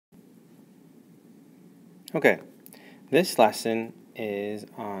Okay, this lesson is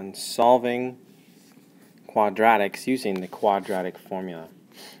on solving quadratics using the quadratic formula.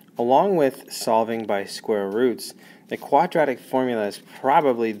 Along with solving by square roots, the quadratic formula is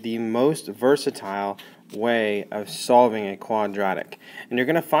probably the most versatile way of solving a quadratic. And you're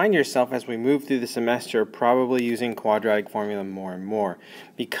going to find yourself as we move through the semester probably using quadratic formula more and more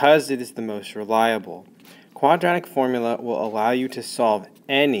because it is the most reliable. Quadratic formula will allow you to solve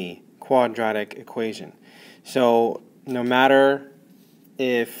any quadratic equation. So no matter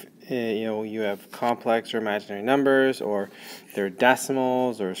if you have complex or imaginary numbers, or they're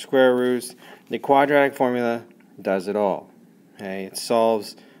decimals or square roots, the quadratic formula does it all. Okay, it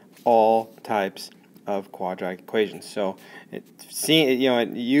solves all types of quadratic equations. So it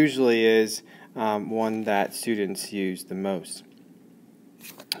usually is one that students use the most.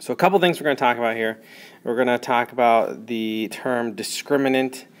 So a couple things we're going to talk about here. We're going to talk about the term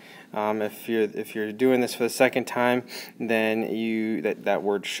discriminant. If you're doing this for the second time, then that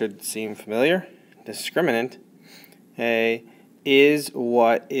word should seem familiar. Discriminant, is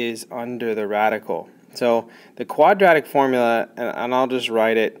what is under the radical. So the quadratic formula, and I'll just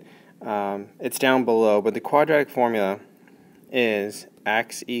write it. It's down below, but the quadratic formula is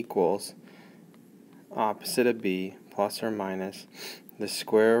x equals opposite of b plus or minus the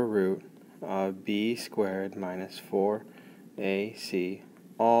square root of b squared minus 4ac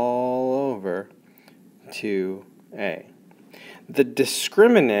all over 2a. The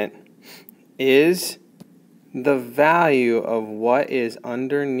discriminant is the value of what is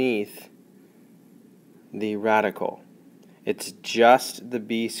underneath the radical. It's just the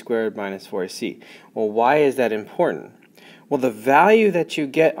b squared minus 4ac. Well, why is that important? Well, the value that you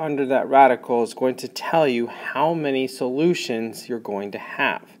get under that radical is going to tell you how many solutions you're going to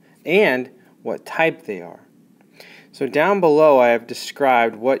have and what type they are. So down below I have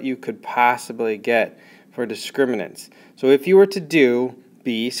described what you could possibly get for discriminants. So if you were to do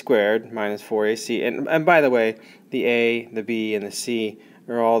b squared minus 4ac, and by the way, the a, the b, and the c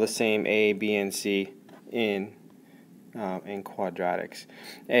are all the same a, b, and c in quadratics.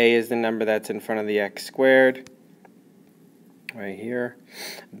 A is the number that's in front of the x squared, right here.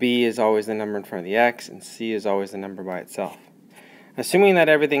 B is always the number in front of the x, and c is always the number by itself. Assuming that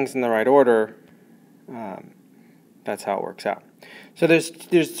everything's in the right order, that's how it works out. So there's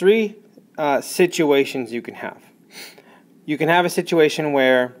three situations you can have. You can have a situation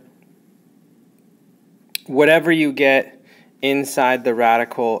where whatever you get inside the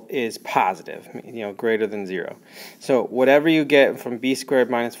radical is positive, greater than 0. So whatever you get from b squared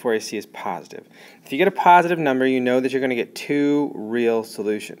minus 4ac is positive. If you get a positive number, you know that you're going to get two real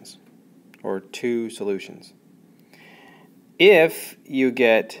solutions, or two solutions. If you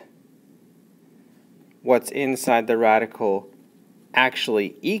get what's inside the radical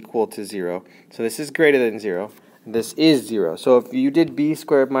actually equal to 0, so this is greater than 0, this is 0. So if you did b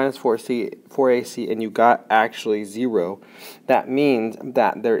squared minus 4ac and you got actually 0, that means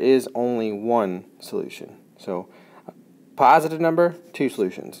that there is only one solution. So positive number, two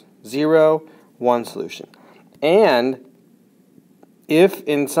solutions. 0, one solution. And if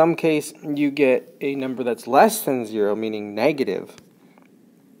in some case you get a number that's less than 0, meaning negative,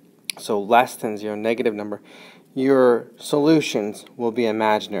 so less than 0, negative number, your solutions will be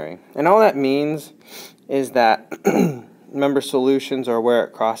imaginary. And all that means is that, remember, solutions are where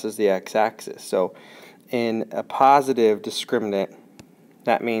it crosses the x-axis. So in a positive discriminant,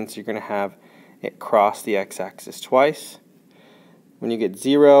 that means you're going to have it cross the x-axis twice. When you get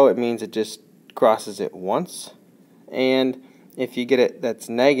 0, it means it just crosses it once. And if you get it that's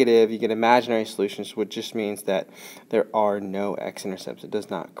negative, you get imaginary solutions, which just means that there are no x-intercepts. It does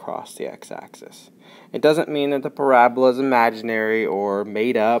not cross the x-axis. It doesn't mean that the parabola is imaginary or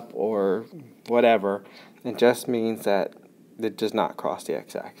made up or whatever. It just means that it does not cross the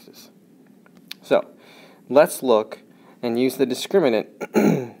x-axis. So let's look and use the discriminant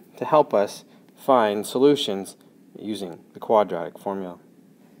to help us find solutions using the quadratic formula.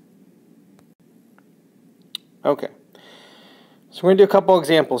 Okay. So we're going to do a couple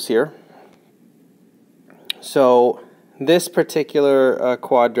examples here. So this particular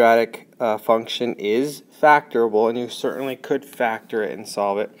quadratic function is factorable, and you certainly could factor it and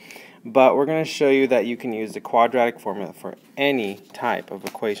solve it. But we're going to show you that you can use the quadratic formula for any type of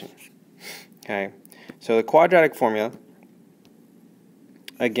equation. Okay. So the quadratic formula,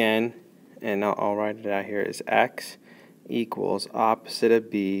 again, and I'll write it out here, is x equals opposite of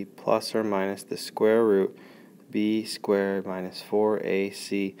b plus or minus the square root b squared minus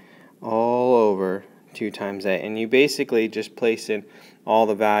 4ac all over 2 times a. And you basically just place in all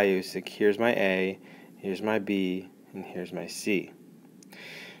the values. Like, here's my a, here's my b, and here's my c.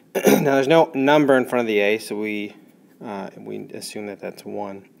 Now there's no number in front of the a, so we assume that that's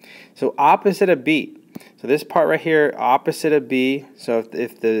 1. So opposite of b. So this part right here, opposite of b, so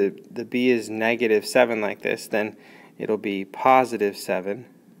if the b is negative 7 like this, then it'll be positive 7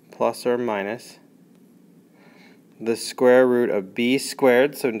 plus or minus the square root of b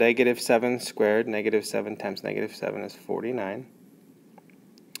squared, so negative 7 squared, negative 7 times negative 7 is 49,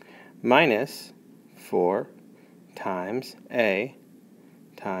 minus 4 times a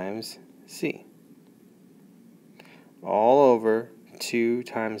times c, all over 2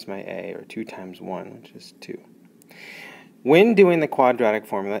 times my a, or 2 times 1, which is 2. When doing the quadratic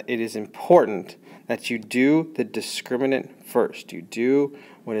formula, it is important that you do the discriminant first. You do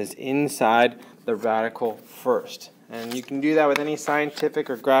what is inside the radical first. And you can do that with any scientific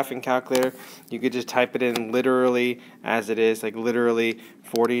or graphing calculator. You could just type it in literally as it is, like literally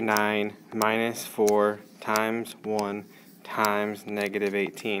 49 minus 4 times 1 times negative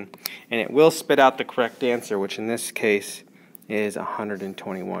 18. And it will spit out the correct answer, which in this case is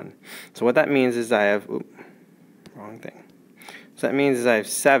 121. So what that means is I have, wrong thing. So that means is I have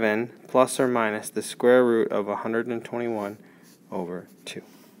 7 plus or minus the square root of 121 over 2.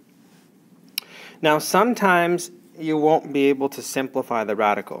 Now sometimes you won't be able to simplify the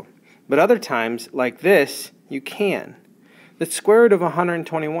radical, but other times, like this, you can. The square root of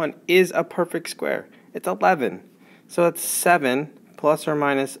 121 is a perfect square. It's 11. So it's 7 plus or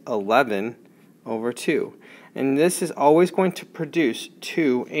minus 11 over 2. And this is always going to produce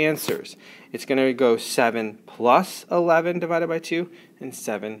 2 answers. It's going to go 7 plus 11 divided by 2 and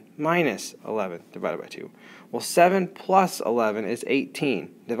 7 minus 11 divided by 2. Well, 7 plus 11 is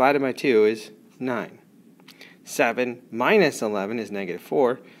 18. Divided by 2 is 9. 7 minus 11 is negative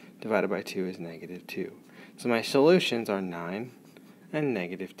 4. Divided by 2 is negative 2. So my solutions are 9 and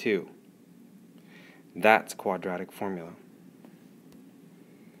negative 2. That's quadratic formula.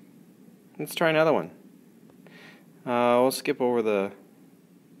 Let's try another one. We'll skip over the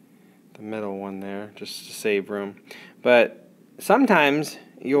middle one there just to save room. But sometimes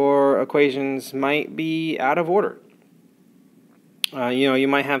your equations might be out of order. You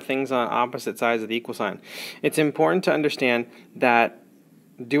might have things on opposite sides of the equal sign. It's important to understand that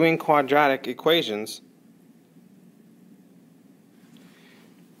doing quadratic equations,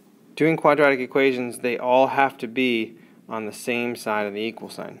 they all have to be on the same side of the equal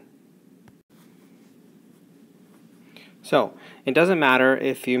sign. So it doesn't matter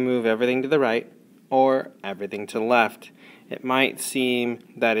if you move everything to the right or everything to the left. It might seem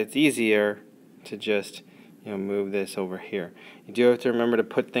that it's easier to just move this over here. You do have to remember to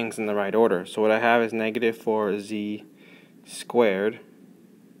put things in the right order. So what I have is negative 4z squared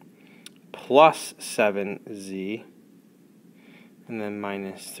plus 7z and then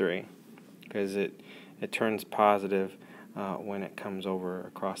minus 3, because it turns positive when it comes over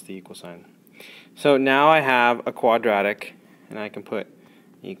across the equal sign. So now I have a quadratic, and I can put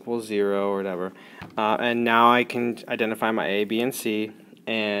equals 0 or whatever, and now I can identify my a, b, and c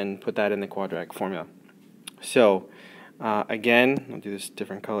and put that in the quadratic formula. So again, I'll do this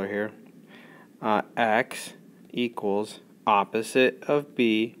different color here. X equals opposite of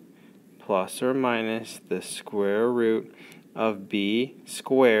b plus or minus the square root of b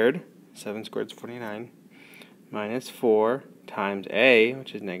squared, 7 squared is 49, minus 4 times a,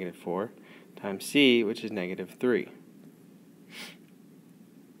 which is negative 4, times c, which is negative 3.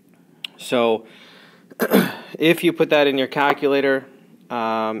 So if you put that in your calculator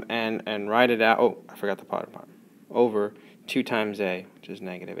and write it out, oh, I forgot the bottom part, over 2 times a, which is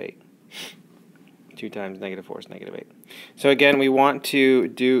negative 8. 2 times negative 4 is negative 8. So again, we want to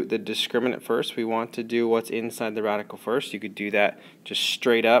do the discriminant first. We want to do what's inside the radical first. You could do that just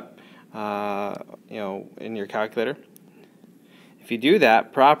straight up, in your calculator. If you do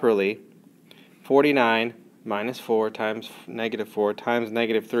that properly, 49 minus 4 times negative 4 times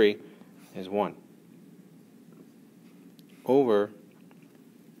negative 3 is 1 over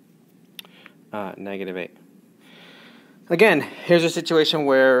negative 8. Again, here's a situation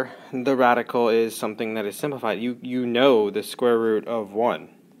where the radical is something that is simplified. You know the square root of 1.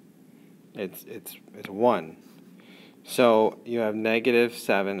 It's 1. So you have negative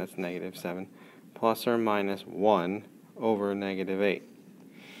 7, that's negative 7, plus or minus 1 over negative 8.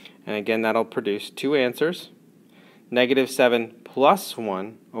 And again, that'll produce 2 answers, negative 7 plus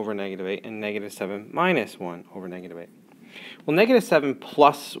 1 over negative 8, and negative 7 minus 1 over negative 8. Well, negative 7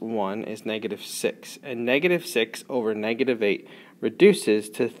 plus 1 is negative 6, and negative 6 over negative 8 reduces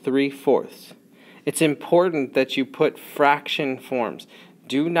to 3/4. It's important that you put fraction forms.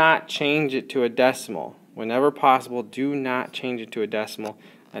 Do not change it to a decimal. Whenever possible, do not change it to a decimal.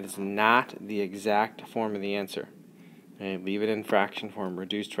 That is not the exact form of the answer. Okay, leave it in fraction form,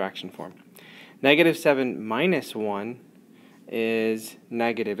 reduced fraction form. Negative 7 minus 1 is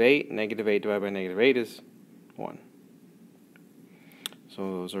negative 8. Negative 8 divided by negative 8 is 1. So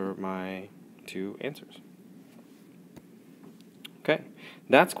those are my two answers. Okay,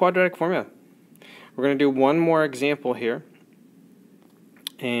 that's quadratic formula. We're going to do one more example here,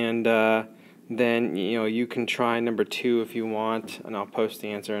 and then you can try number 2 if you want, and I'll post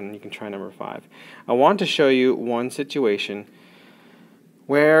the answer, and you can try number 5. I want to show you one situation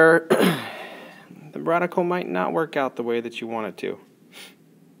where the radical might not work out the way that you want it to.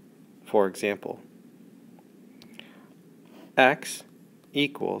 For example, x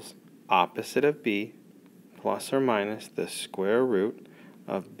equals opposite of b plus or minus the square root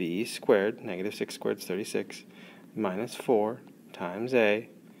of b squared, negative 6 squared is 36, minus 4 times a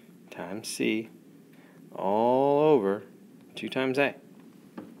times c all over 2 times a.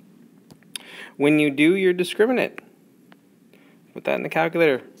 When you do your discriminant, put that in the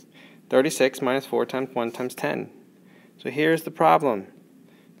calculator. 36 minus 4 times 1 times 10. So here's the problem.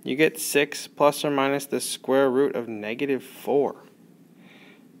 You get 6 plus or minus the square root of negative 4.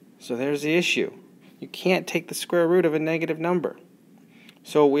 So there's the issue. You can't take the square root of a negative number.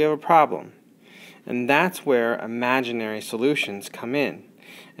 So we have a problem. And that's where imaginary solutions come in.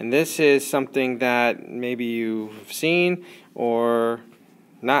 And this is something that maybe you've seen or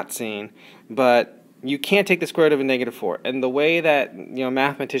not seen, but you can't take the square root of a negative 4. And the way that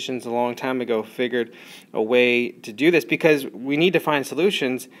mathematicians a long time ago figured a way to do this, because we need to find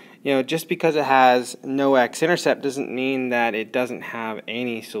solutions, just because it has no x-intercept doesn't mean that it doesn't have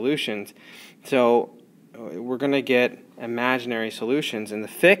any solutions. So we're going to get imaginary solutions, and the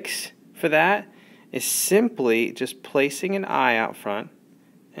fix for that is simply just placing an I out front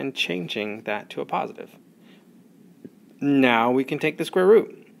and changing that to a positive. Now we can take the square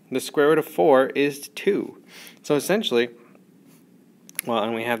root. The square root of 4 is 2. So essentially,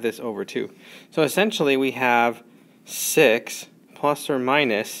 and we have this over 2. So essentially we have 6 plus or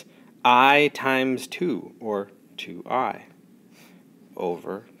minus I times 2, or 2I,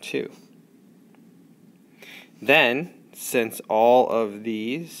 over 2. Then, since all of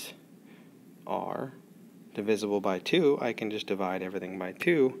these are divisible by 2, I can just divide everything by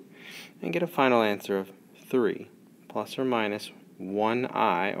 2 and get a final answer of 3 plus or minus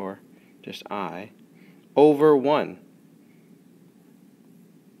 1I, or just I, over 1.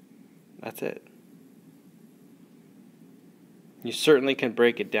 That's it. You certainly can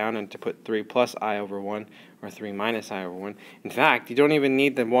break it down and to put 3 plus I over 1 or 3 minus I over 1. In fact, you don't even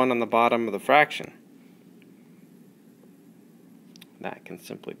need the 1 on the bottom of the fraction. That can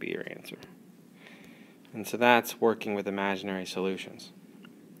simply be your answer. And so that's working with imaginary solutions.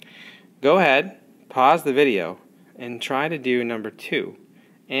 Go ahead, pause the video, and try to do number 2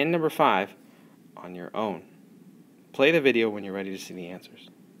 and number 5 on your own. Play the video when you're ready to see the answers.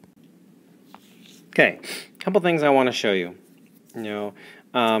 Okay, a couple things I want to show you.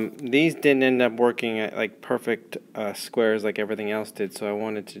 These didn't end up working at like perfect squares like everything else did, so I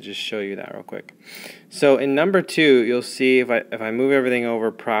wanted to just show you that real quick. So in number 2, you'll see if I move everything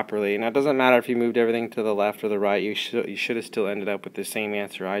over properly. Now it doesn't matter if you moved everything to the left or the right. You should have still ended up with the same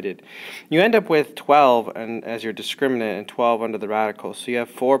answer I did. You end up with 12 as your discriminant and 12 under the radical. So you have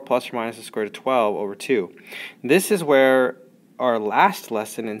 4 plus or minus the square root of 12 over 2. This is where our last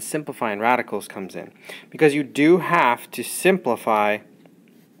lesson in simplifying radicals comes in, because you do have to simplify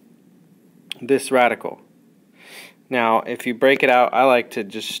this radical. Now if you break it out, I like to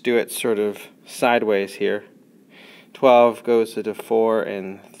just do it sort of sideways here. 12 goes into 4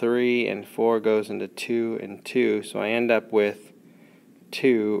 and 3, and 4 goes into 2 and 2, so I end up with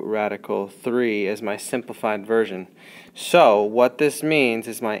 2 radical 3 as my simplified version. So what this means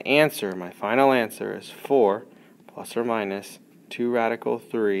is my answer, my final answer, is 4 plus or minus 2 radical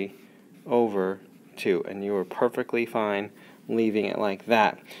 3 over 2, and you are perfectly fine leaving it like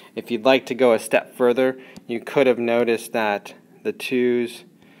that. If you'd like to go a step further, you could have noticed that the 2's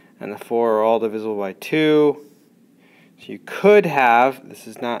and the 4 are all divisible by 2. So you could have, this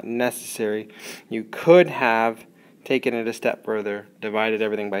is not necessary, you could have taken it a step further, divided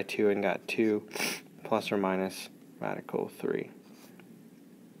everything by 2, and got 2 plus or minus radical 3.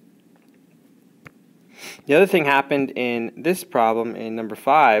 The other thing happened in this problem in number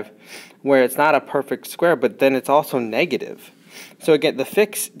 5, where it's not a perfect square, but then it's also negative. So again, the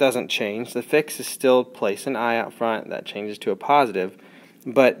fix doesn't change. The fix is still place an I out front. That changes to a positive.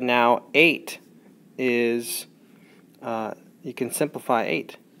 But now 8 is, you can simplify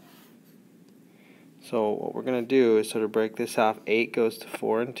 8. So what we're going to do is sort of break this off. 8 goes to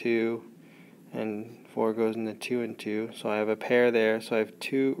 4 and 2, and 4 goes into 2 and 2. So I have a pair there, so I have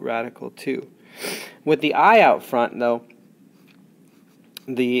 2 radical 2. With the I out front, though,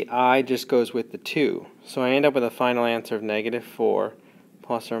 the I just goes with the 2. So I end up with a final answer of negative 4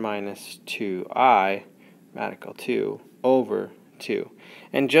 plus or minus 2I radical 2 over 2.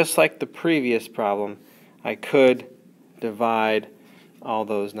 And just like the previous problem, I could divide all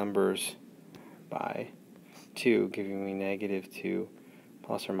those numbers by 2, giving me negative 2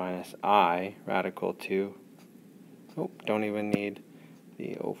 plus or minus I radical 2. Oh, don't even need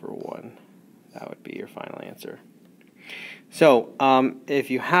the over 1. That would be your final answer. So, if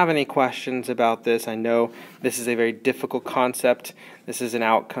you have any questions about this, I know this is a very difficult concept. This is an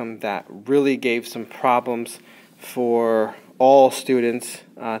outcome that really gave some problems for all students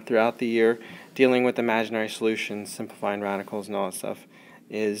throughout the year. Dealing with imaginary solutions, simplifying radicals, and all that stuff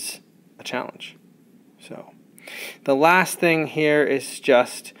is a challenge. So, the last thing here is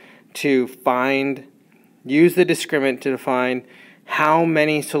just to use the discriminant to define how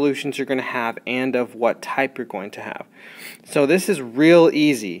many solutions you're going to have and of what type you're going to have. So this is real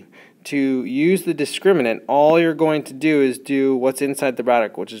easy. To use the discriminant, all you're going to do is do what's inside the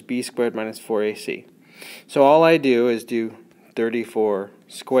radical, which is b squared minus 4ac. So all I do is do 34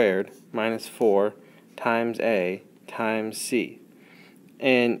 squared minus 4 times a times c.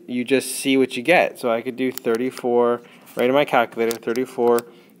 And you just see what you get. So I could do 34, right in my calculator, 34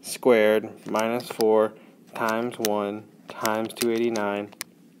 squared minus 4 times 1 times 289,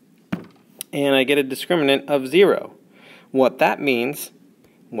 and I get a discriminant of 0. What that means,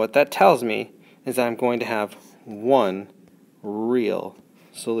 what that tells me, is I'm going to have one real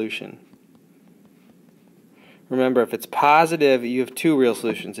solution. Remember, if it's positive, you have two real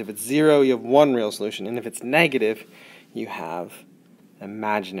solutions. If it's 0, you have one real solution. And if it's negative, you have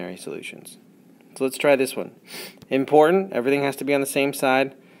imaginary solutions. So let's try this one. Important, everything has to be on the same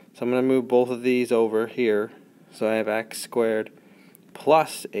side. So I'm going to move both of these over here. So I have x squared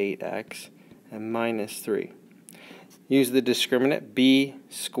plus 8x and minus 3. Use the discriminant b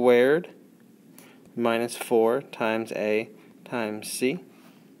squared minus 4 times a times c.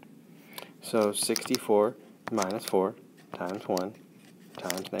 So 64 minus 4 times 1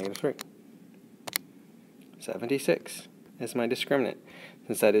 times negative 3. 76 is my discriminant.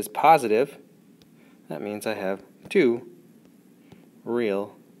 Since that is positive, that means I have two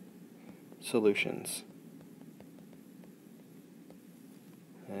real solutions.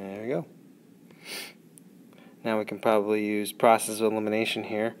 There we go. Now we can probably use process of elimination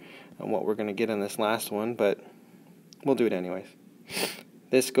here on what we're going to get on this last one, but we'll do it anyways.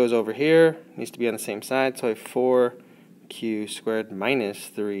 This goes over here, needs to be on the same side, so I have 4q squared minus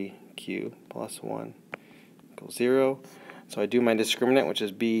 3q plus 1 equals 0. So I do my discriminant, which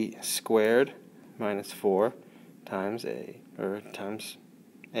is b squared minus 4 times times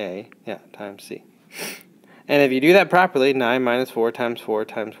c. And if you do that properly, 9 minus 4 times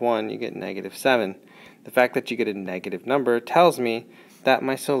 1, you get negative 7. The fact that you get a negative number tells me that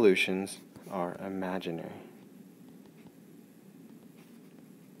my solutions are imaginary.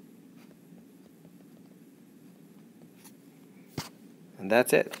 And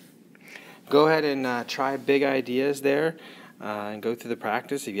that's it. Go ahead and try big ideas there and go through the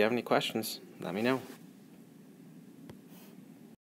practice. If you have any questions, let me know.